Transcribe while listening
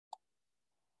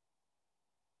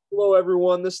Hello,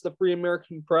 everyone. This is the Free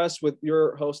American Press with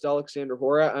your host, Alexander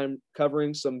Horat. I'm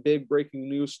covering some big breaking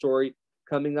news story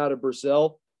coming out of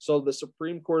Brazil. So, the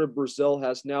Supreme Court of Brazil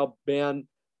has now banned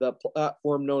the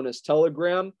platform known as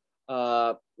Telegram,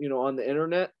 on the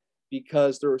internet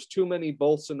because there was too many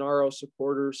Bolsonaro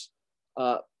supporters,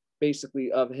 uh,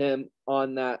 basically of him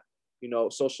on that,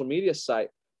 social media site.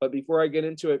 But before I get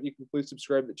into it, you can please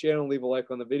subscribe to the channel, leave a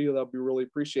like on the video. That'll be really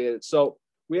appreciated. So,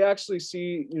 we actually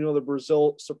see, the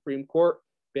Brazil Supreme Court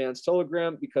bans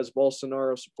Telegram because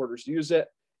Bolsonaro supporters use it.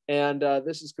 And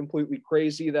this is completely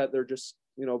crazy that they're just,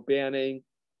 banning,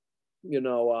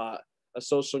 a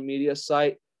social media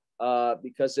site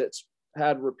because it's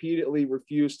had repeatedly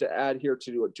refused to adhere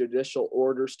to judicial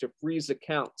orders to freeze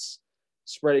accounts,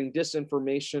 spreading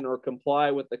disinformation or comply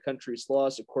with the country's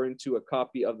laws, according to a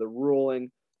copy of the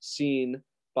ruling seen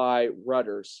by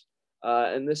Reuters.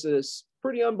 And this is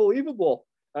pretty unbelievable.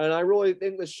 And I really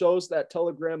think this shows that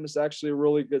Telegram is actually a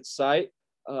really good site,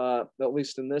 at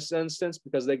least in this instance,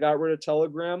 because they got rid of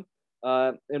Telegram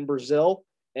in Brazil.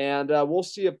 And we'll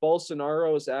see if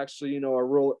Bolsonaro is actually,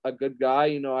 a good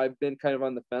guy. I've been kind of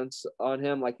on the fence on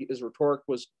him. Like his rhetoric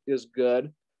is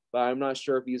good, but I'm not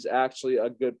sure if he's actually a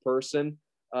good person.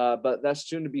 But that's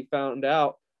soon to be found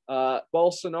out.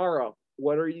 Bolsonaro,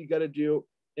 what are you going to do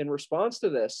in response to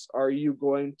this? Are you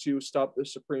going to stop the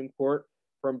Supreme Court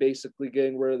from basically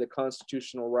getting rid of the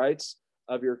constitutional rights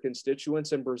of your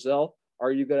constituents in Brazil?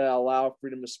 Are you going to allow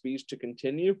freedom of speech to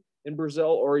continue in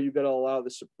Brazil, or are you going to allow the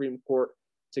Supreme Court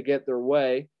to get their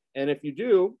way? And if you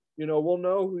do, we'll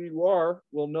know who you are.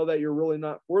 We'll know that you're really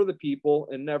not for the people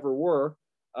and never were.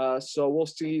 So we'll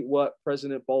see what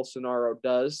President Bolsonaro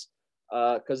does,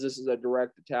 because this is a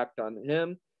direct attack on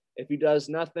him. If he does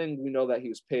nothing, we know that he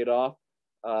was paid off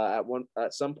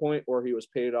at some point, or he was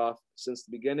paid off since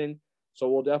the beginning. So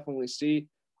we'll definitely see.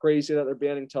 Crazy that they're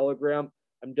banning Telegram.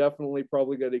 I'm definitely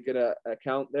probably going to get an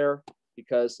account there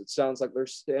because it sounds like they're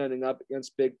standing up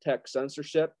against big tech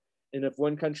censorship. And if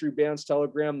one country bans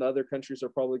Telegram, the other countries are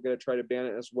probably going to try to ban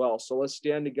it as well. So let's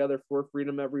stand together for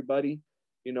freedom, everybody,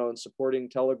 and supporting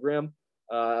Telegram.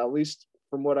 At least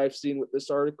from what I've seen with this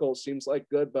article, it seems like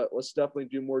good, but let's definitely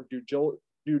do more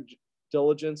due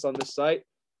diligence on this site.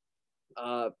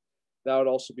 That would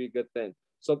also be a good thing.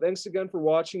 So thanks again for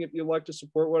watching. If you'd like to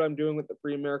support what I'm doing with the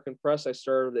Free American Press, I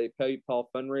started a PayPal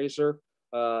fundraiser.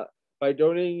 By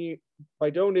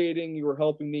donating, you are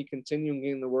helping me continue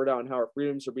getting the word out on how our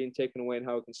freedoms are being taken away and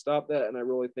how we can stop that. And I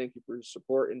really thank you for your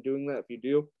support in doing that. If you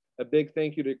do, a big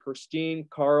thank you to Christine,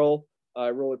 Carl. I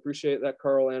really appreciate that,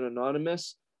 Carl and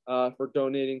Anonymous, for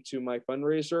donating to my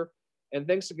fundraiser. And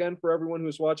thanks again for everyone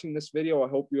who's watching this video. I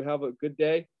hope you have a good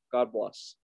day. God bless.